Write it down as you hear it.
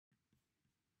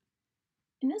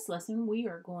In this lesson, we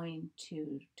are going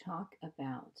to talk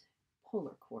about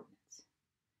polar coordinates.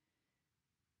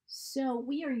 So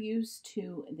we are used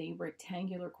to the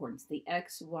rectangular coordinates, the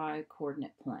XY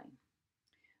coordinate plane.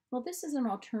 Well, this is an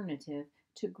alternative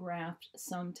to graph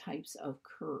some types of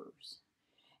curves.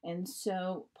 And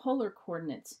so polar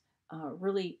coordinates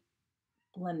really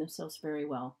blend themselves very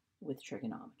well with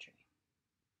trigonometry.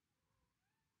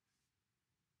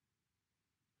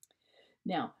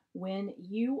 Now, when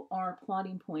you are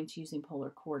plotting points using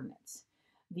polar coordinates,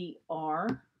 the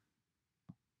R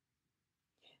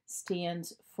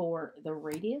stands for the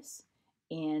radius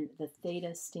and the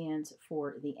theta stands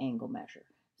for the angle measure.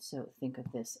 So think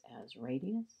of this as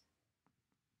radius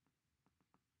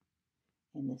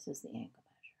and this is the angle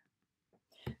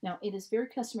measure. Now it is very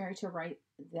customary to write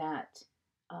that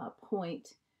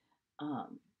point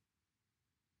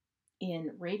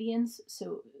in radians,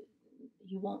 so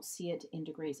you won't see it in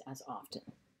degrees as often.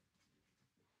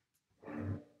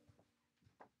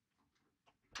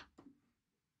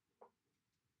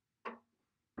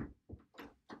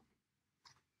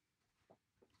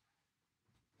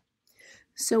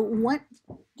 So what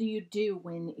do you do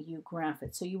when you graph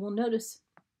it? So you will notice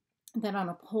that on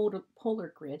a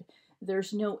polar grid,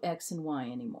 there's no X and Y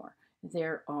anymore.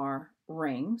 There are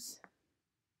rings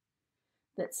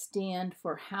that stand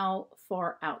for how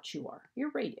far out you are, your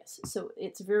radius. So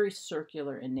it's very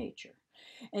circular in nature.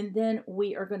 And then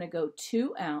we are going to go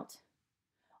 2 out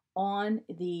on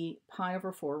the pi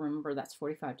over 4, remember that's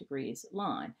 45 degrees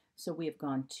line. So we have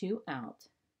gone 2 out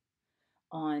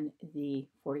on the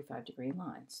 45-degree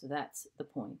line. So that's the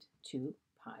point 2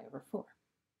 pi over 4.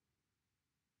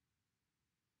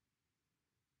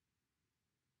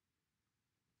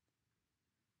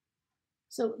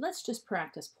 So let's just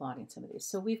practice plotting some of these.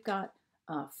 So we've got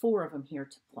 4 of them here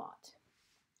to plot.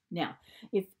 Now,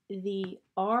 if the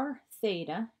r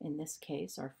theta, in this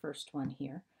case, our first one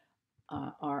here,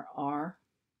 our r,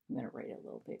 I'm going to write it a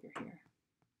little bigger here,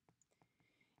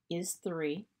 is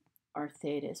 3, our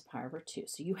theta is pi over 2.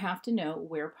 So you have to know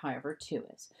where pi over 2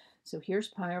 is. So here's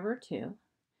pi over 2,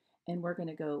 and we're going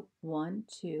to go 1,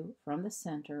 2, from the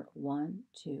center, 1,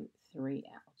 2, 3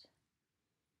 out.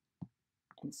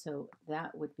 And so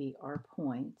that would be our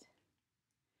point.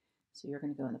 So you're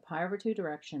going to go in the pi over 2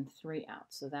 direction, 3 out.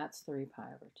 So that's 3 pi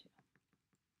over 2.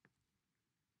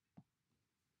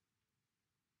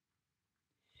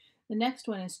 The next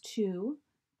one is 2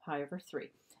 pi over 3.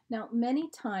 Now, many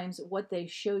times what they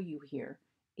show you here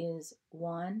is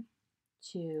 1,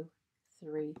 2,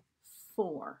 3,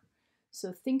 4.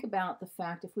 So think about the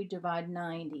fact if we divide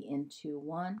 90 into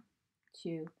 1,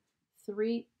 2,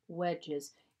 3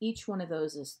 wedges, each one of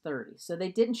those is 30. So they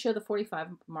didn't show the 45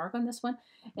 mark on this one.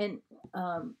 And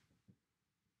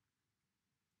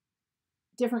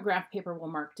different graph paper will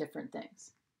mark different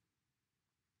things.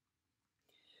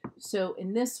 So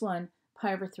in this one,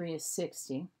 pi over 3 is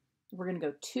 60. We're going to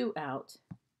go 2 out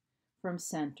from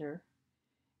center,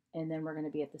 and then we're going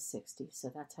to be at the 60.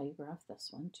 So that's how you graph this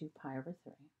one, 2 pi over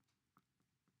 3.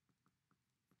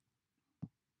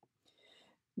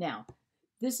 Now,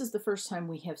 this is the first time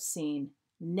we have seen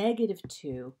negative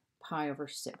 2 pi over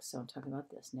 6. So I'm talking about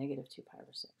this, negative 2 pi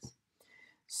over 6.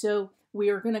 So we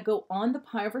are going to go on the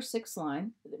pi over 6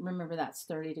 line. Remember, that's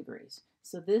 30 degrees.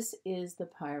 So this is the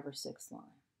pi over 6 line.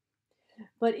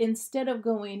 But instead of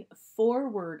going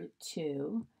forward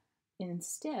 2,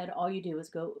 instead all you do is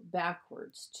go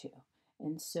backwards 2.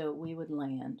 And so we would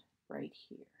land right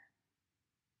here.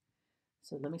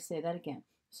 So let me say that again.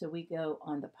 So we go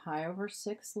on the pi over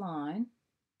 6 line,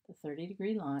 the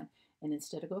 30-degree line, and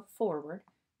instead of go forward,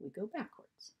 we go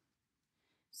backwards.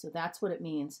 So that's what it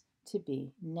means to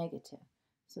be negative.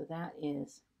 So that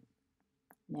is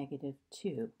negative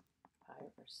 2 pi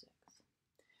over 6.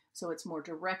 So it's more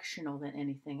directional than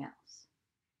anything else.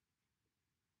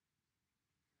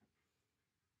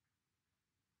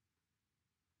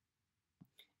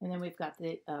 And then we've got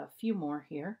the few more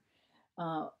here.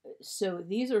 So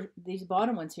these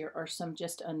bottom ones here are some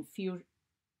just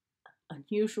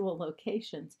unusual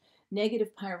locations.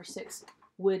 Negative pi over 6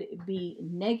 would be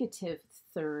negative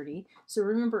 30. So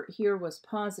remember, here was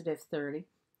positive 30.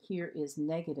 Here is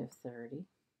negative 30.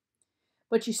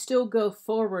 But you still go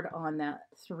forward on that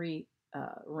 3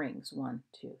 rings, 1,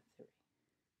 2, 3.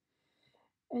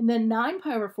 And then 9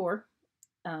 pi over 4,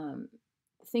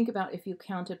 think about if you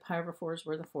counted pi over 4s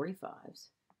were the 45s.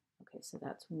 Okay, so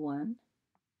that's 1,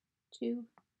 2,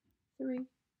 3,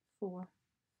 4,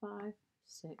 5,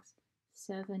 6,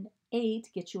 7, 8,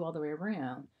 get you all the way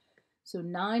around. So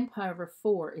 9 pi over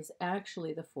 4 is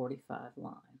actually the 45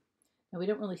 line. Now we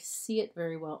don't really see it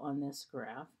very well on this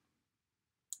graph,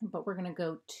 but we're going to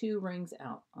go 2 rings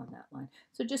out on that line.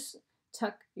 So just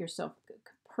tuck yourself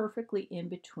perfectly in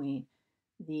between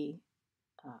the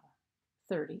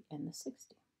 30 and the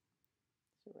 60.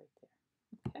 So right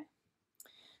there. Okay.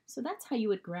 So that's how you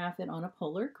would graph it on a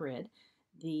polar grid.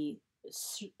 The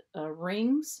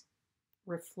rings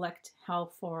reflect how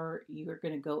far you're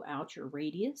going to go out, your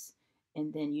radius,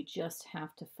 and then you just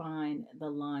have to find the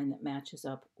line that matches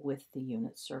up with the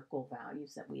unit circle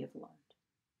values that we have learned.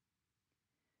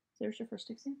 There's your first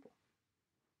example.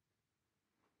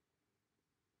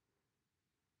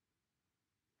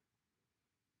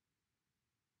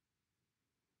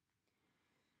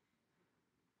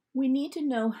 We need to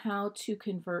know how to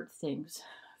convert things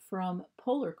from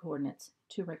polar coordinates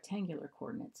to rectangular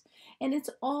coordinates. And it's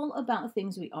all about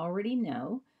things we already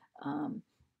know.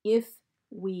 If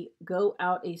we go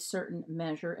out a certain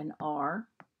measure in R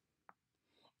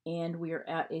and we are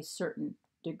at a certain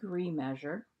degree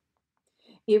measure,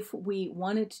 if we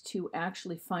wanted to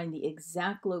actually find the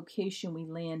exact location we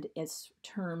land as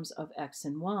terms of x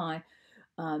and y,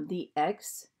 the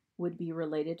x would be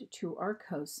related to our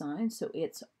cosine, so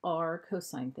it's r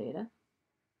cosine theta.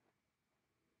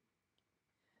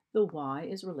 The y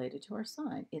is related to our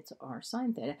sine, it's r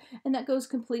sine theta. And that goes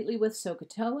completely with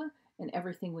SOHCAHTOA and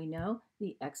everything we know.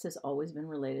 The x has always been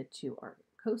related to our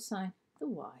cosine, the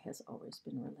y has always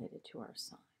been related to our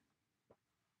sine.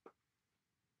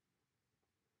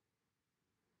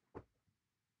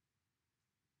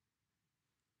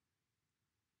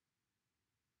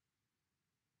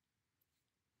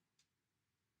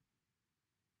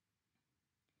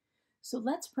 So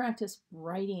let's practice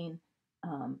writing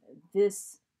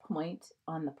this point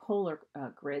on the polar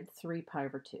grid, 3 pi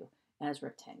over 2, as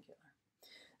rectangular.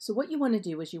 So what you want to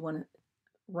do is you want to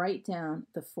write down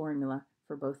the formula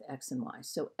for both x and y.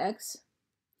 So x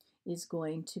is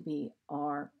going to be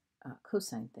r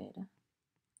cosine theta,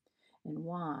 and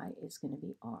y is going to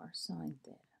be r sine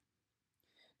theta.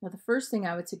 Now the first thing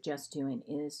I would suggest doing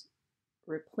is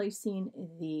replacing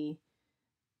the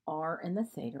r and the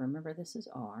theta, remember this is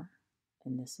r,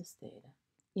 and this is theta,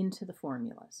 into the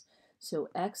formulas. So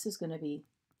x is going to be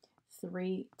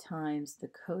 3 times the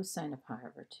cosine of pi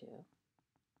over 2,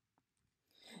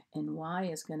 and y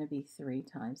is going to be 3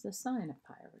 times the sine of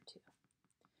pi over 2.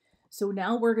 So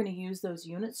now we're going to use those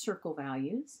unit circle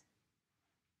values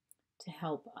to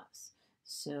help us.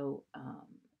 So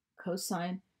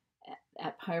cosine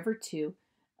at pi over 2,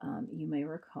 you may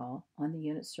recall on the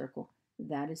unit circle,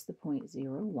 that is the point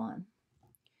 0, 1.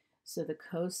 So the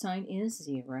cosine is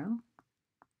 0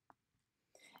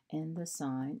 and the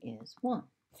sine is 1.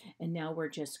 And now we're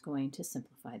just going to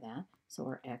simplify that. So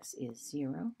our x is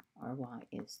 0, our y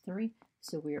is 3,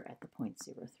 so we're at the point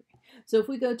 0, 3. So if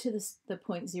we go to the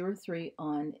point 0, 3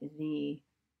 on the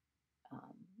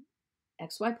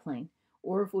xy plane,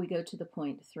 or if we go to the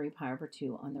point 3 pi over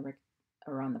 2 on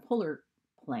the polar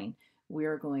plane,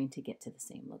 we're going to get to the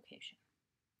same location.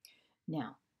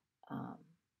 Now,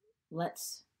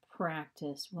 let's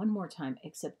practice one more time,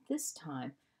 except this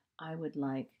time I would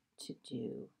like to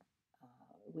do,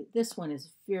 this one is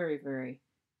very, very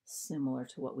similar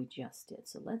to what we just did.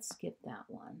 So let's skip that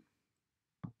one.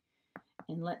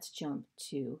 And let's jump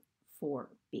to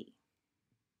 4b.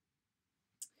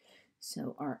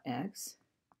 So our x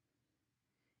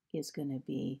is going to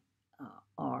be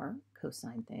r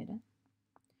cosine theta.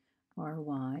 Our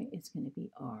y is going to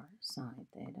be r sine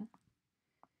theta.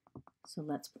 So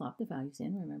let's plop the values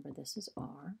in. Remember, this is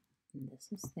r and this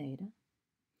is theta.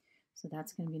 So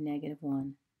that's going to be negative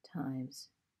 1 times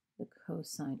the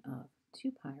cosine of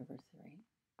 2 pi over 3.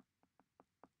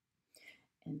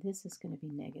 And this is going to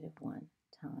be negative 1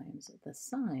 times the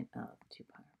sine of 2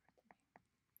 pi over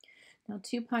 3. Now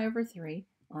 2 pi over 3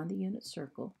 on the unit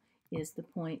circle is the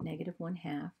point negative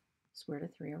 1/2 square root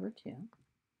of 3 over 2.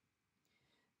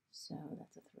 So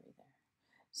that's a 3 there.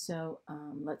 So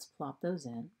let's plop those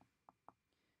in.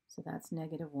 So that's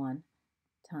negative 1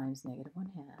 times negative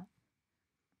 1/2.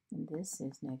 And this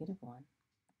is negative 1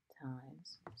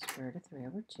 times square root of 3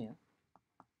 over 2,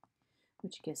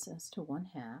 which gets us to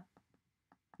 1/2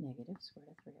 negative square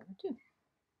root of 3 over 2.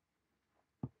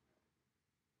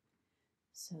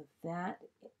 So that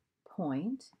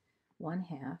point,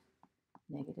 1/2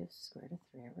 negative square root of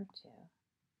 3 over 2.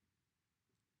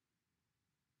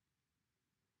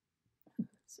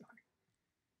 Sorry.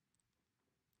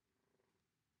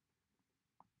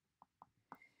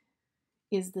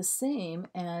 Is the same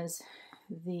as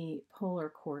the polar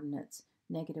coordinates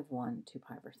negative 1, 2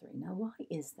 pi over 3. Now, why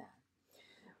is that?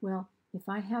 Well, if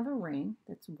I have a ring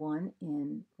that's 1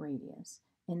 in radius,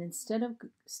 and instead of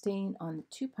staying on the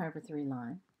 2 pi over 3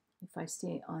 line, if I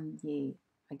stay on the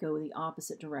I go the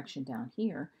opposite direction down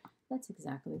here, that's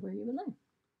exactly where you would land.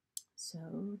 So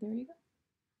there you go.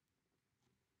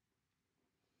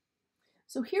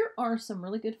 So here are some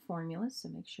really good formulas, so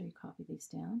make sure you copy these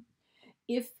down.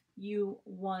 If you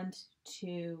want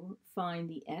to find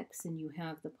the x and you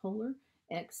have the polar,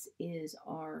 x is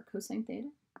r cosine theta,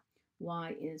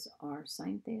 y is r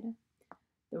sine theta.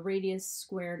 The radius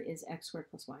squared is x squared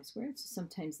plus y squared. So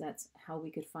sometimes that's how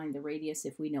we could find the radius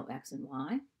if we know x and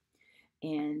y.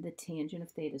 And the tangent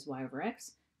of theta is y over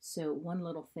x. So one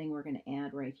little thing we're going to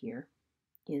add right here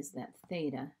is that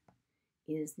theta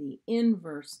is the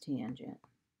inverse tangent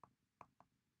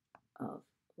of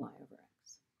y over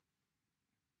x.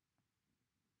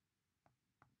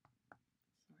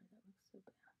 Sorry, that looks so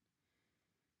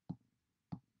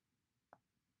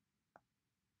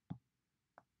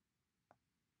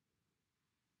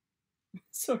bad.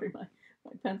 Sorry, my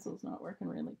pencil's not working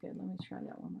really good. Let me try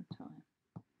that one more time.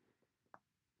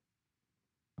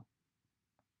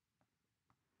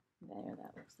 There,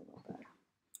 that looks a little better.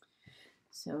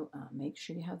 So make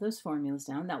sure you have those formulas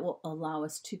down. That will allow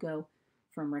us to go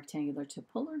from rectangular to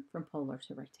polar, from polar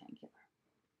to rectangular.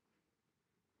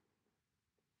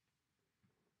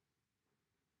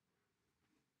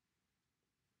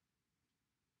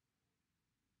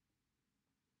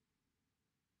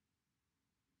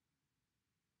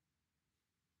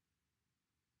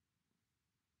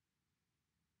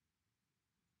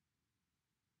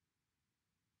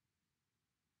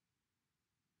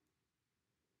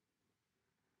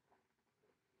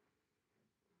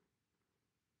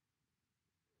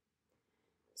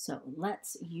 So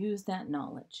let's use that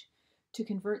knowledge to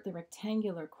convert the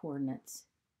rectangular coordinates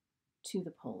to the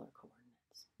polar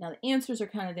coordinates. Now the answers are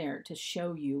kind of there to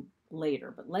show you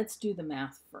later, but let's do the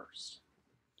math first.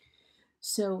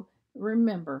 So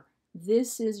remember,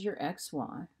 this is your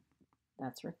xy,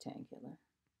 that's rectangular.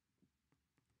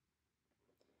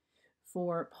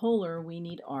 For polar, we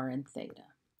need r and theta.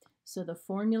 So the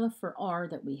formula for r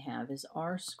that we have is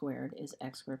r squared is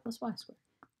x squared plus y squared.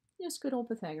 Just good old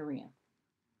Pythagorean.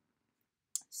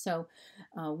 So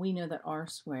we know that r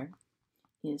squared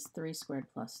is 3 squared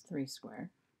plus 3 squared.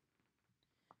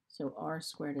 So r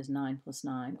squared is 9 plus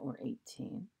 9, or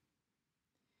 18.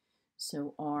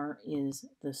 So r is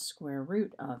the square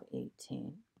root of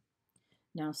 18.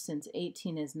 Now, since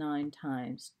 18 is 9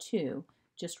 times 2,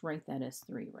 just write that as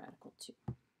 3 radical 2.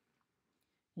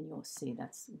 And you'll see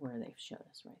that's where they've showed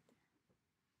us right there.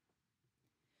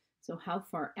 So how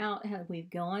far out have we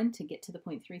gone to get to the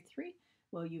point 3, 3?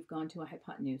 Well, you've gone to a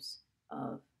hypotenuse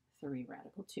of 3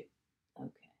 radical 2.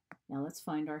 Okay, now let's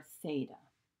find our theta.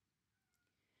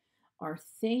 Our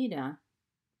theta,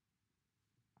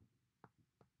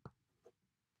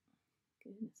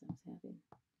 goodness, I was having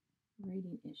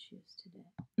reading issues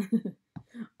today.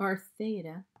 Our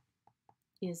theta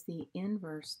is the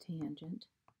inverse tangent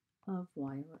of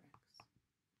y over x.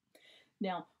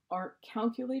 Now, our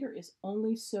calculator is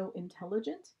only so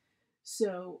intelligent,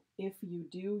 so if you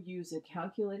do use a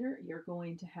calculator, you're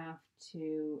going to have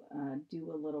to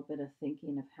do a little bit of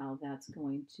thinking of how that's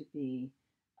going to be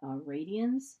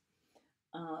radians.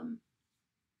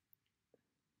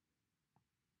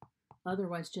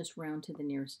 Otherwise, just round to the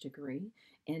nearest degree,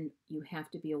 and you have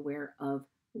to be aware of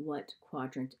what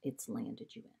quadrant it's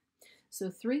landed you in. So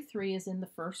 3, 3 is in the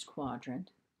first quadrant.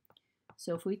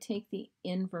 So if we take the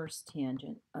inverse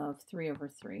tangent of 3 over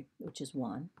 3, which is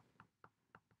 1,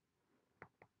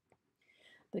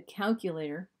 the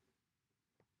calculator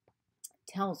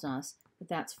tells us that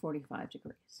that's 45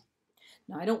 degrees.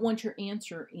 Now, I don't want your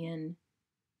answer in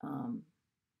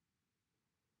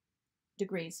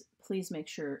degrees. Please make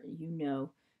sure you know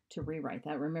to rewrite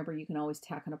that. Remember, you can always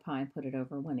tack on a pi and put it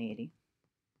over 180,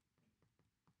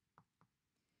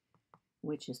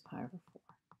 which is pi over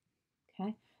 4.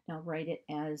 Okay, now write it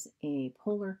as a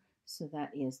polar, so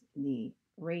that is the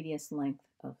radius length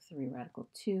of 3 radical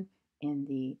 2 and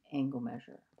the angle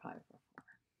measure pi over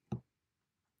 4.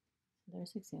 So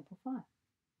there's example 5.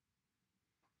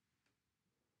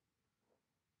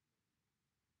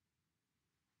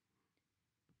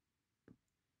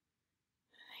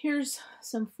 Here's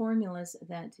some formulas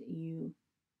that you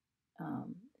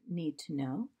need to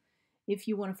know. If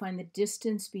you want to find the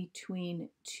distance between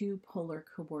two polar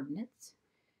coordinates,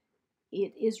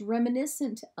 it is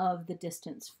reminiscent of the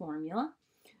distance formula,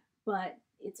 but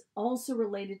it's also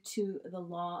related to the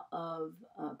law of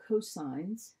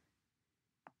cosines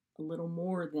a little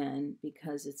more than,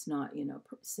 because it's not,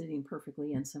 sitting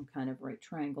perfectly in some kind of right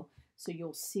triangle. So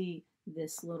you'll see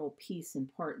this little piece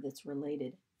and part that's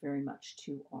related very much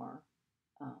to our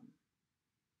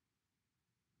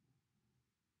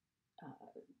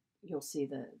you'll see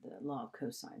the law of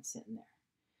cosine sitting there.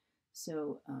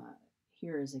 So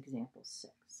here is example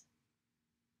 6.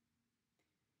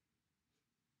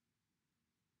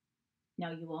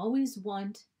 Now you always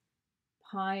want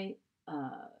pi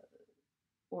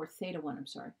or theta 1, I'm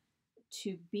sorry,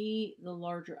 to be the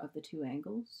larger of the two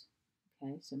angles.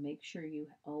 Okay, so make sure you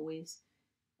always,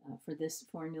 for this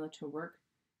formula to work,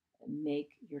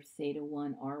 make your theta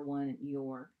 1, R1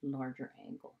 your larger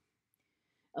angle.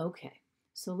 Okay,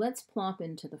 so let's plop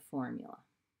into the formula.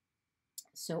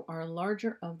 So our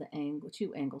larger of the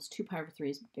two angles, 2 pi over 3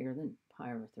 is bigger than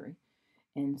pi over 3.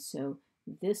 And so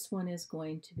this one is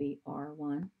going to be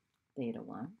R1 theta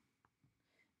 1.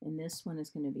 And this one is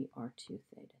going to be R2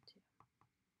 theta 2.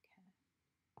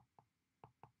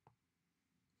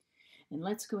 And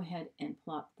let's go ahead and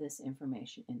plot this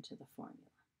information into the formula.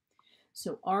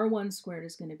 So R1 squared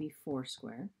is going to be 4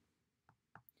 squared.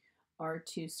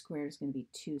 R2 squared is going to be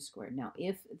 2 squared. Now,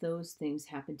 if those things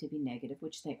happen to be negative,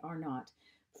 which they are not,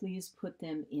 please put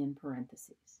them in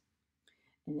parentheses.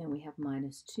 And then we have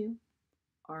minus 2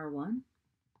 R1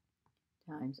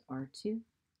 times R2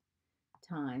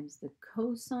 times the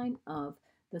cosine of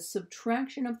the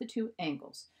subtraction of the two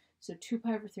angles. So 2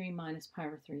 pi over 3 minus pi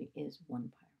over 3 is 1 pi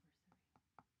over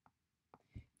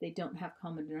 3. They don't have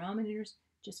common denominators,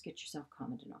 just get yourself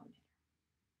common denominator.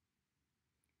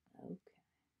 Okay.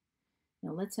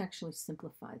 Now let's actually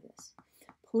simplify this.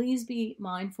 Please be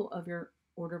mindful of your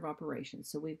order of operations.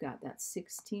 So we've got that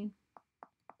 16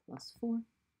 plus 4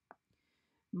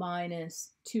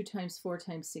 minus 2 times 4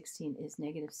 times 16 is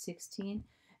negative 16.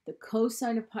 The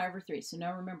cosine of pi over 3. So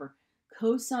now remember,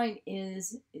 cosine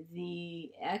is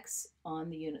the x on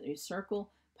the unitary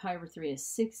circle. Pi over 3 is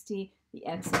 60. The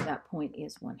x at that point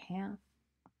is 1/2.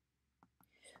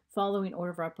 Following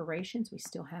order of operations, we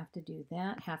still have to do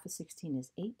that. Half of 16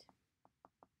 is 8.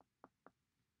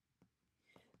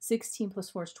 16 plus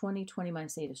 4 is 20. 20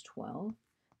 minus 8 is 12.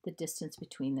 The distance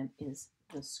between them is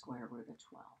the square root of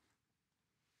 12.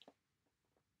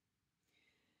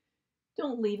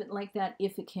 Don't leave it like that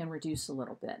if it can reduce a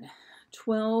little bit.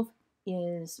 12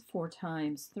 is 4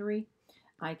 times 3.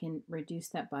 I can reduce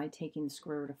that by taking the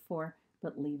square root of 4,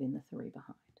 but leaving the 3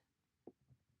 behind.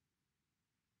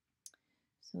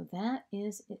 So that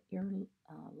is your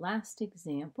last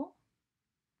example,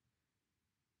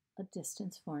 a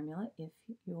distance formula if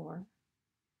your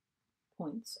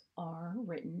points are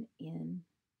written in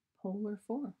polar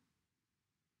form.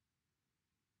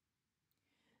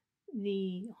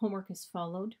 The homework is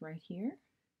followed right here,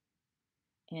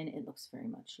 and it looks very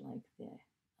much like the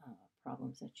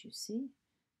problems that you see.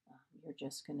 You're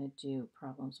just going to do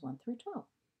problems 1 through 12.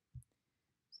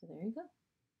 So there you go.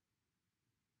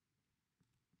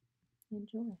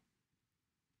 Enjoy.